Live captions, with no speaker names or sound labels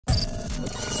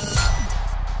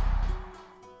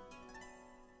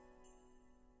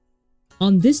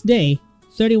On this day,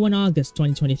 31 August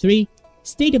 2023,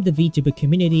 State of the VTuber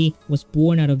Community was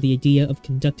born out of the idea of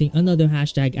conducting another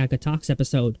 #AgaTalks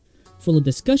episode, full of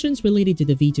discussions related to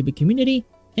the VTuber community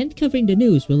and covering the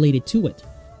news related to it.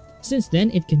 Since then,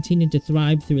 it continued to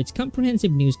thrive through its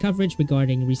comprehensive news coverage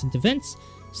regarding recent events,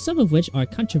 some of which are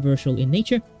controversial in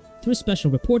nature, through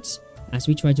special reports, as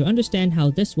we try to understand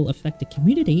how this will affect the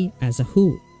community as a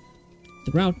whole.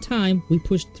 Throughout time, we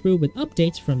pushed through with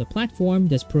updates from the platform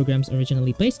this program's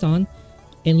originally based on,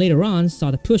 and later on saw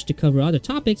the push to cover other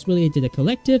topics related to the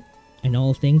collective and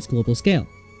all things global scale.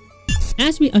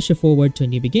 As we usher forward to a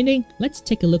new beginning, let's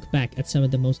take a look back at some of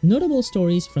the most notable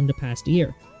stories from the past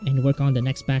year, and work on the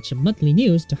next batch of monthly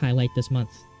news to highlight this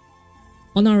month.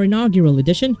 On our inaugural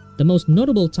edition, the most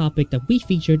notable topic that we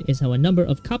featured is how a number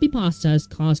of copypastas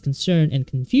cause concern and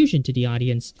confusion to the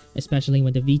audience, especially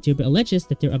when the VTuber alleges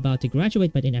that they're about to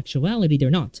graduate but in actuality they're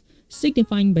not,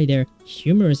 signifying by their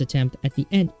humorous attempt at the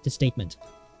end of the statement.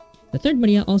 The third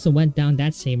Maria also went down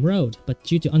that same road, but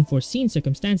due to unforeseen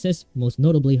circumstances, most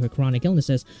notably her chronic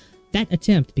illnesses, that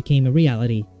attempt became a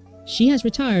reality. She has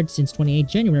retired since 28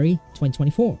 January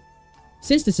 2024.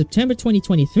 Since the September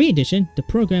 2023 edition, the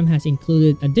program has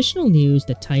included additional news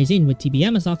that ties in with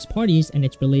TBMSOC's parties and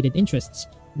its related interests,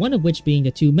 one of which being the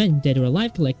two men dead or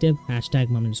alive collective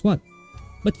 #Mom1.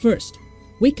 But first,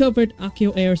 we covered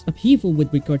Akio Air's upheaval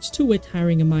with regards to it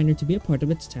hiring a minor to be a part of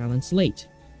its talent slate.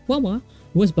 Wawa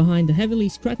was behind the heavily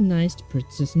scrutinized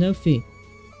Princess Nofi.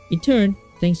 In turn,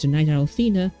 thanks to Night Owl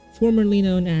Athena, formerly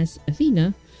known as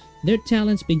Athena, their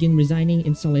talents begin resigning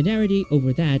in solidarity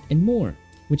over that and more,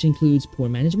 which includes poor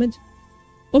management,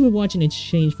 Overwatch in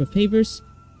exchange for favors,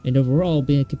 and overall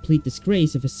being a complete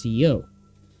disgrace of a CEO.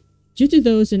 Due to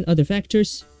those and other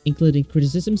factors, including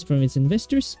criticisms from its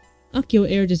investors, Akio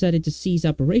Air decided to cease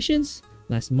operations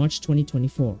last March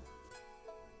 2024.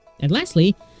 And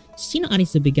lastly, Sino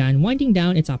Arisa began winding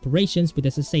down its operations with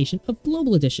the cessation of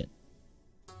Global Edition.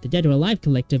 The Dead or Alive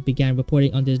collective began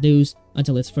reporting on this news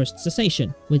until its first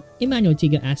cessation, with Emmanuel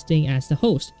Tiga acting as the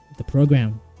host of the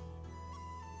program.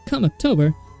 Come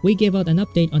October, we gave out an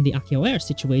update on the Akio Air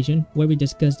situation where we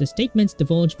discussed the statements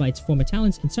divulged by its former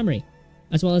talents in summary,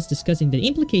 as well as discussing the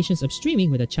implications of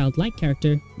streaming with a childlike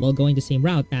character while going the same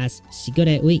route as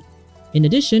Sigure Ui. In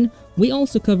addition, we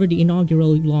also covered the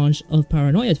inaugural launch of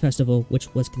Paranoia Festival,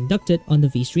 which was conducted on the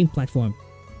VStream platform.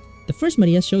 The first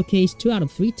Maria showcased 2 out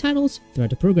of 3 titles throughout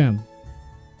the program.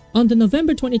 On the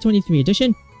November 2023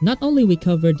 edition, not only we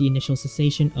covered the initial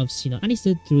cessation of Sino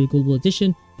Arisa through Global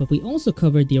Edition, but we also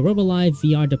covered the Aurora Live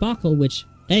VR debacle which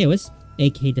AOS,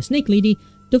 aka the Snake Lady,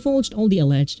 divulged all the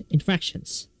alleged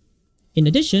infractions. In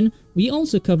addition, we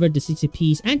also covered the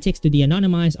CCP's antics to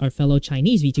de-anonymize our fellow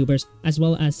Chinese VTubers, as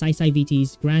well as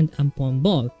SaiSaiVT's Grand Ampon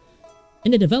Ball,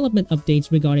 and the development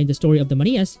updates regarding the story of the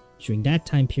Marias during that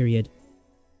time period.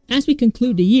 As we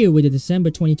conclude the year with the December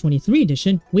 2023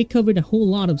 edition, we covered a whole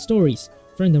lot of stories,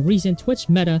 from the recent Twitch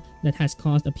meta that has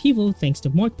caused upheaval thanks to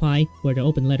MarkPie, where the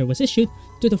open letter was issued,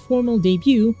 to the formal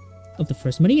debut of the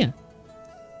first Maria.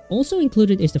 Also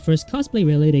included is the first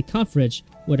cosplay-related coverage,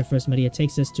 where the first Maria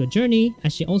takes us to a journey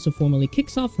as she also formally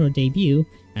kicks off her debut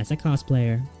as a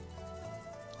cosplayer.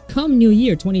 Come New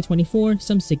Year 2024,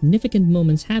 some significant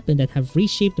moments happened that have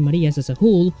reshaped the Marias as a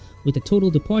whole, with the total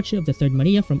departure of the third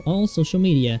Maria from all social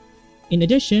media. In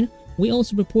addition, we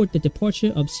also report the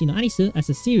departure of Sino Arisa as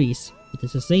a series, with the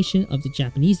cessation of the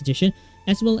Japanese edition,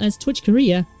 as well as Twitch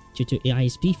Korea due to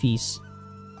ISP fees.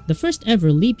 The first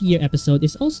ever leap year episode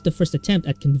is also the first attempt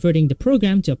at converting the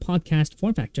program to a podcast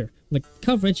form factor, with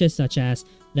coverages such as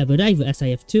Laboraivu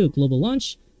SIF2 global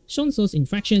launch, Shonso's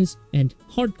infractions, and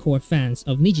hardcore fans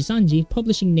of Nijisanji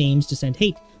publishing names to send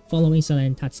hate following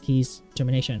Selen Tatsuki's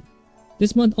termination.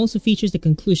 This month also features the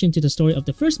conclusion to the story of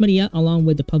the first Maria along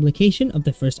with the publication of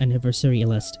the first anniversary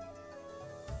list.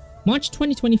 March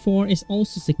 2024 is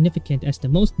also significant as the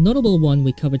most notable one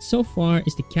we covered so far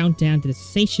is the countdown to the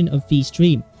cessation of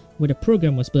VStream, where the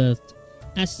program was birthed.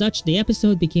 As such, the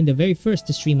episode became the very first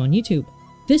to stream on YouTube.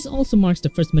 This also marks the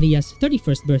first Maria's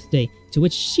 31st birthday, to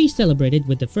which she celebrated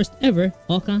with the first ever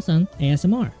Okasan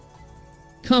ASMR.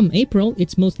 Come April,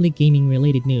 it's mostly gaming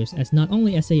related news, as not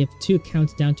only SAF2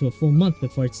 counts down to a full month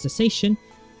before its cessation,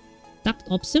 Takt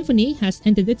Op Symphony has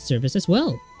ended its service as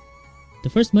well. The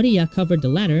first Maria covered the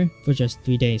latter for just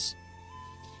 3 days.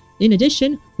 In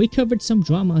addition, we covered some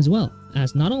drama as well,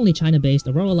 as not only China-based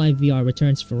Aurora Live VR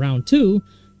returns for round 2,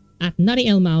 at Nari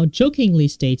El Mao jokingly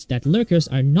states that lurkers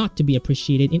are not to be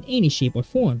appreciated in any shape or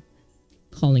form,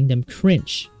 calling them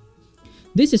cringe.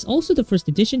 This is also the first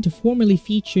edition to formally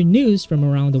feature news from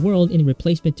around the world in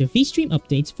replacement to VStream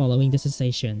updates following the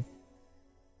cessation.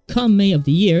 Come May of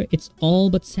the year, it's all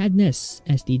but sadness,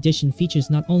 as the edition features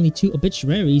not only 2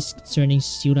 obituaries concerning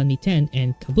Shiraniten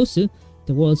and Kabusu,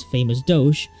 the world's famous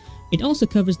doge, it also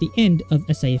covers the end of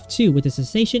SIF2 with the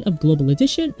cessation of Global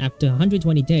Edition after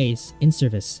 120 days in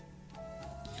service.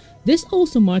 This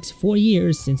also marks 4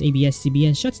 years since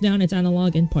ABS-CBN shuts down its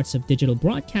analog and parts of digital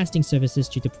broadcasting services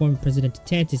due to former President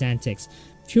Duterte's antics,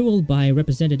 fueled by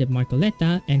Representative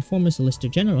Marcoleta and former Solicitor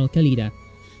General Calida.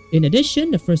 In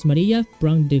addition, the First Maria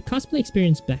brought the cosplay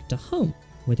experience back to home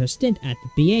with her stint at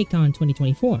BACon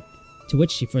 2024, to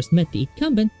which she first met the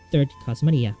incumbent third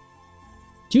Cosmaria.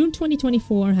 June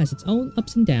 2024 has its own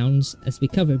ups and downs as we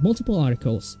covered multiple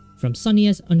articles, from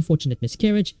Sonia's unfortunate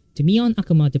miscarriage to Mion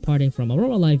Akuma departing from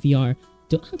Aurora Live VR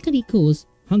to Ankari Cool's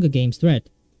Hunger Games thread.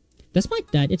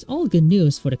 Despite that, it's all good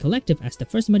news for the collective as the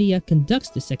First Maria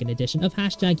conducts the second edition of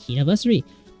 #Hinavasari,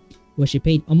 where she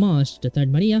paid homage to the third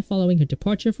Maria following her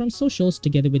departure from socials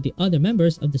together with the other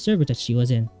members of the server that she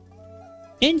was in.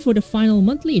 And for the final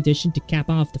monthly edition to cap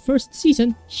off the first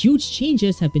season, huge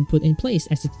changes have been put in place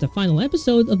as it's the final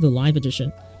episode of the live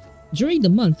edition. During the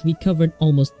month, we covered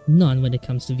almost none when it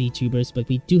comes to VTubers, but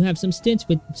we do have some stints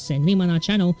with Senrimana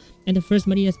channel and the First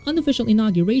Maria's unofficial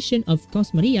inauguration of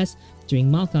Cosmarias during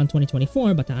Malcon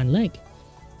 2024 Bataan Leg.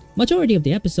 Majority of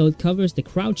the episode covers the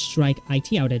CrowdStrike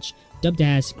IT outage, dubbed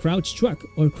as CrowdStruck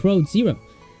or Crowd Zero,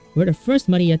 where the First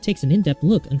Maria takes an in-depth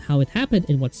look on how it happened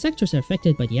and what sectors are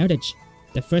affected by the outage.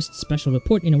 The first special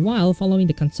report in a while following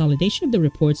the consolidation of the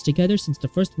reports together since the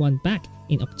first one back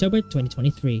in October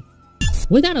 2023.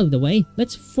 With that out of the way,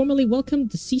 let's formally welcome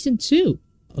the Season 2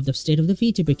 of the State of the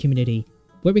VTuber Community,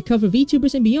 where we cover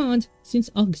VTubers and beyond since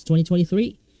August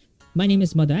 2023. My name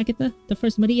is Mother Agatha, the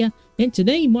First Maria, and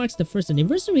today marks the first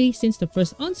anniversary since the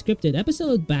first unscripted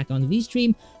episode back on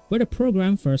VStream, where the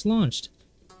program first launched.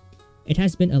 It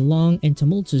has been a long and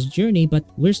tumultuous journey, but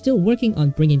we're still working on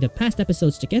bringing the past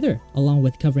episodes together, along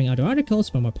with covering other articles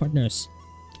from our partners.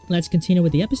 Let's continue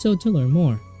with the episode to learn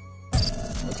more.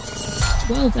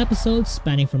 12 episodes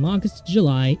spanning from August to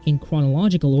July in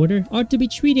chronological order are to be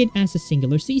treated as a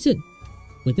singular season,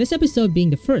 with this episode being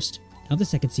the first of the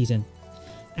second season.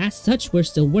 As such, we're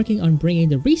still working on bringing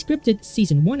the re-scripted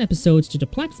Season 1 episodes to the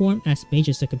platform as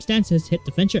major circumstances hit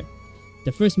the venture.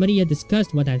 The First Maria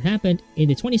discussed what had happened in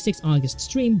the 26th August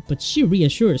stream, but she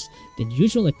reassures that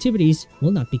usual activities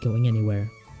will not be going anywhere.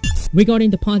 Regarding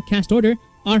the podcast order,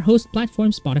 our host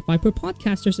platform Spotify per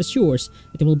Podcasters assures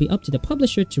that it will be up to the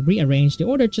publisher to rearrange the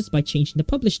order just by changing the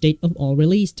publish date of all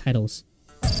release titles.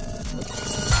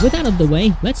 With that out of the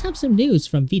way, let's have some news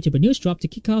from VTuber News Drop to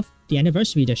kick off the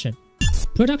anniversary edition.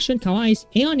 Production Kawaii's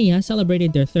Aeonia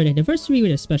celebrated their 3rd anniversary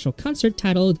with a special concert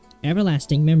titled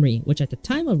Everlasting Memory, which at the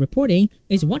time of reporting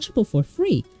is watchable for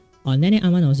free on Nene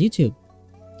Amano's YouTube.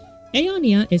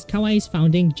 Aeonia is Kawaii's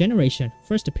founding generation,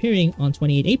 first appearing on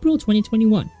 28 April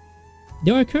 2021.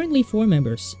 There are currently 4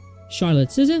 members: Charlotte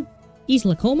Suzu,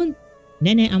 Isla Coleman,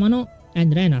 Nene Amano,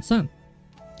 and Rena-san.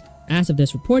 As of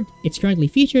this report, it's currently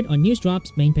featured on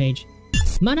Newsdrop's main page.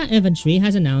 Mana Eventry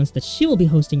has announced that she will be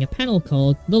hosting a panel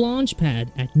called The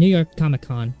Launchpad at New York Comic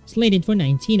Con, slated for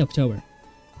 19 October.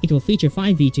 It will feature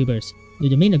 5 VTubers: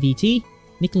 Ludmilla VT,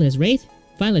 Nicholas Wraith,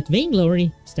 Violet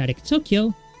Vainglory, Static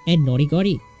Tokyo, and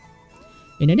Norigori.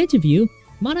 In an interview,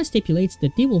 Mana stipulates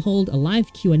that they will hold a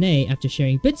live Q&A after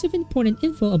sharing bits of important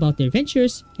info about their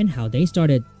ventures and how they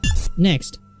started.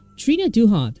 Next, Trina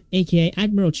Duhad, aka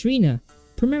Admiral Trina,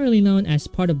 primarily known as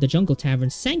part of the Jungle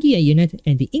Tavern's Sangia unit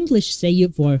and the English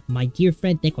seiyuu for My Dear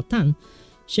Friend Nekotan,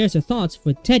 shares her thoughts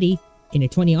for Teddy in a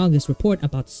 20 August report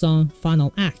about the song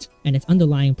Final Act and its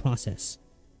underlying process.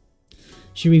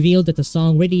 She revealed that the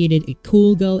song radiated a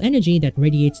cool girl energy that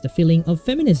radiates the feeling of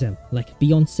feminism, like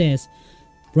Beyoncé's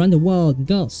Run the World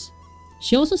Girls.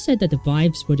 She also said that the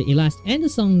vibes for the Elast and the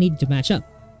song needed to match up,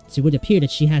 so it would appear that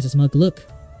she has a smug look.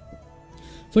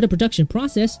 For the production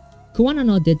process,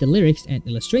 Kuwanano did the lyrics and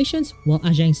illustrations, while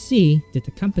Ajang Si did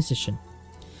the composition.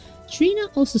 Trina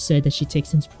also said that she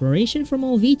takes inspiration from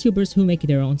all VTubers who make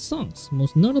their own songs,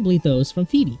 most notably those from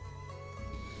Phoebe.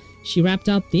 She wrapped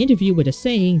up the interview with a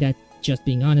saying that just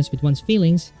being honest with one's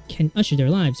feelings can usher their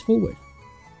lives forward.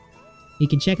 You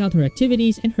can check out her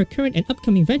activities and her current and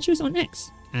upcoming ventures on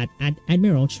X at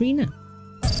Admiral Trina.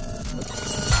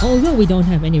 Although we don't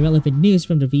have any relevant news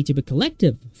from the VTuber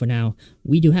Collective for now,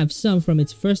 we do have some from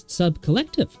its first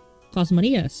sub-collective,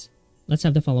 Cosmarias. Let's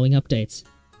have the following updates.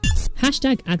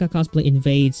 Hashtag Aga Cosplay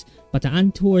Invades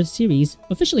Bataan Tour series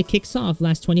officially kicks off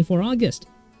last 24 August,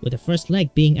 with the first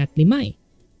leg being at Limay.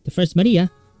 The First Maria,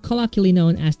 colloquially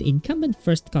known as the incumbent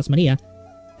First Cosmaria,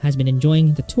 has been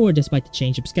enjoying the tour despite the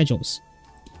change of schedules.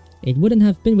 It wouldn't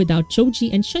have been without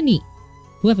Choji and Shani.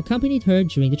 who have accompanied her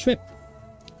during the trip.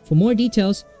 For more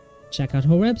details, check out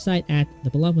her website at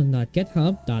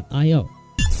thebeloved.github.io.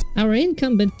 Our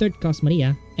incumbent third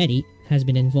Cosmaria, Eddie, has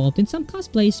been involved in some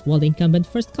cosplays while the incumbent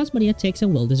first Cosmaria takes a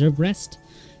well-deserved rest.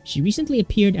 She recently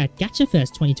appeared at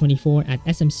GachaFest 2024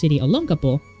 at SM City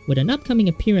Olongapo with an upcoming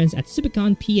appearance at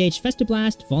Subicon PH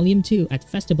Festiblast Volume 2 at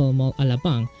Festival Mall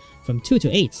Alabang from 2 to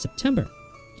 8 September.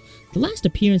 The last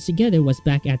appearance together was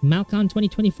back at Malcon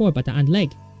 2024 Bataan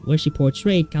Leg, where she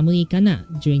portrayed Kamui Kana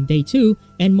during Day 2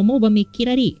 and Momobami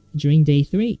Kirari during Day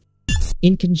 3.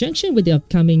 In conjunction with the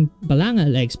upcoming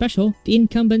Balanga Leg special, the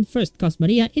incumbent first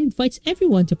Cosmaria invites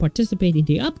everyone to participate in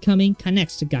the upcoming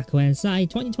Kanex Gakuen Sai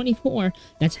 2024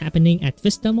 that's happening at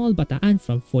Vista Mall Bataan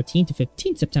from 14 to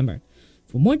 15 September.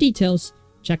 For more details,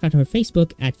 check out her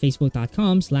Facebook at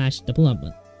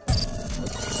facebook.com/thebeloved.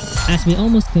 As we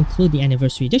almost conclude the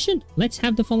anniversary edition, let's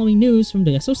have the following news from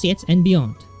the associates and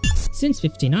beyond. Since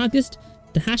 15 August,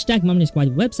 the hashtag Mom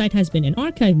Squad website has been in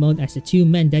archive mode as the Two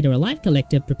Men Dead or Alive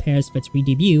collective prepares for its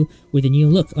re-debut with a new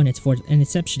look on its 4th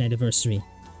inception anniversary.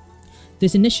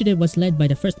 This initiative was led by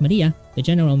the First Maria, the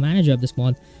general manager of the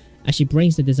squad, as she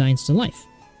brings the designs to life.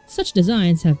 Such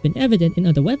designs have been evident in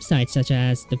other websites such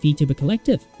as the VTuber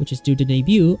Collective, which is due to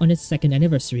debut on its 2nd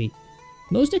anniversary.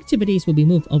 Most activities will be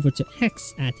moved over to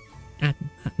Hex at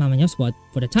Mama Squad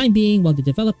for the time being while the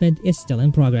development is still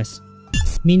in progress.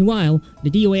 Meanwhile, the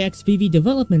DOAX VV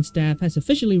development staff has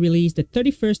officially released the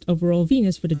 31st overall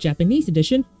Venus for the Japanese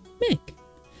edition, Mek.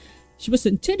 She was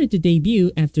intended to debut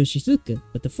after Shizuku,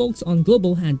 but the folks on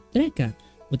Global had Dreka,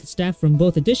 with the staff from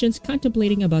both editions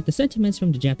contemplating about the sentiments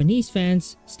from the Japanese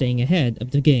fans staying ahead of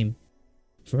the game.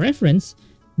 For reference,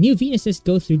 new Venuses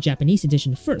go through Japanese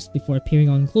edition first before appearing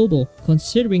on Global,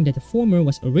 considering that the former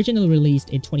was originally released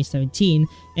in 2017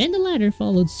 and the latter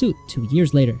followed suit 2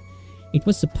 years later. It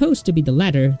was supposed to be the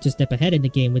latter to step ahead in the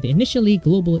game with the initially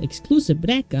global exclusive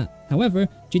Breka. However,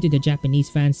 due to the Japanese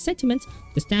fans' sentiments,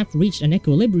 the staff reached an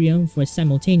equilibrium for a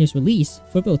simultaneous release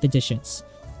for both editions.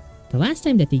 The last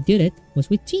time that they did it was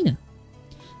with Tina.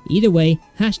 Either way,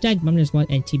 hashtag MomSquad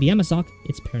and TBMasoc,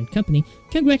 its parent company,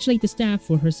 congratulate the staff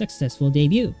for her successful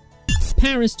debut.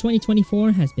 Paris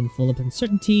 2024 has been full of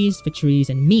uncertainties, victories,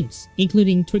 and memes,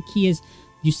 including Turkey's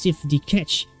Yusuf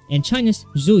Dikeç and China's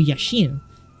Zhu Yaxin.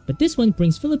 But this one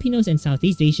brings Filipinos and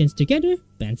Southeast Asians together,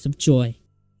 bands of joy.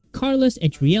 Carlos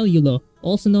Edriel Yulo,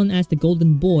 also known as the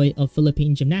Golden Boy of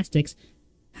Philippine gymnastics,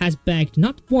 has bagged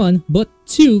not 1 but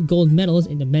 2 gold medals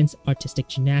in the men's artistic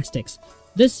gymnastics.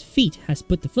 This feat has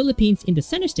put the Philippines in the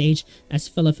center stage as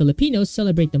fellow Filipinos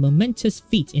celebrate the momentous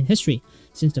feat in history,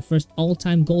 since the first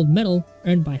all-time gold medal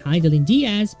earned by Heidelin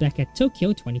Diaz back at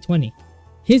Tokyo 2020.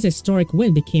 His historic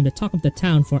win became the talk of the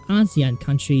town for ASEAN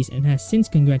countries and has since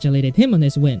congratulated him on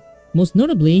his win. Most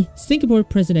notably, Singapore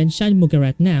President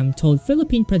Shanmugaratnam told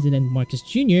Philippine President Marcos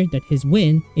Jr. that his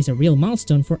win is a real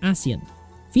milestone for ASEAN.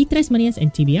 V3 Marias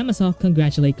and TBMasoc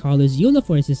congratulate Carlos Yulo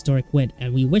for his historic win,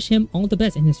 and we wish him all the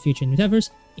best in his future endeavors,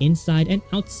 inside and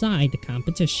outside the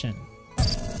competition.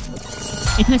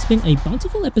 It has been a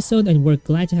bountiful episode and we're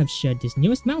glad to have shared this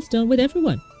newest milestone with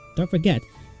everyone. Don't forget,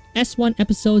 S1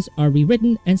 episodes are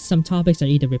rewritten and some topics are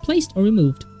either replaced or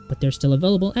removed, but they're still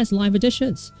available as live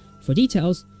editions. For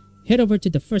details, head over to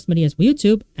the First Maria's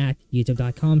YouTube at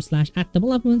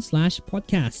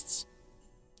youtube.com/@thebeloved/podcasts.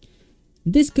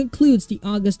 This concludes the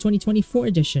August 2024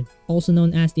 edition, also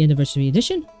known as the anniversary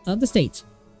edition of the States.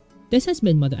 This has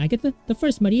been Mother Agatha, the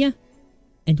First Maria,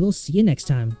 and we'll see you next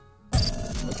time.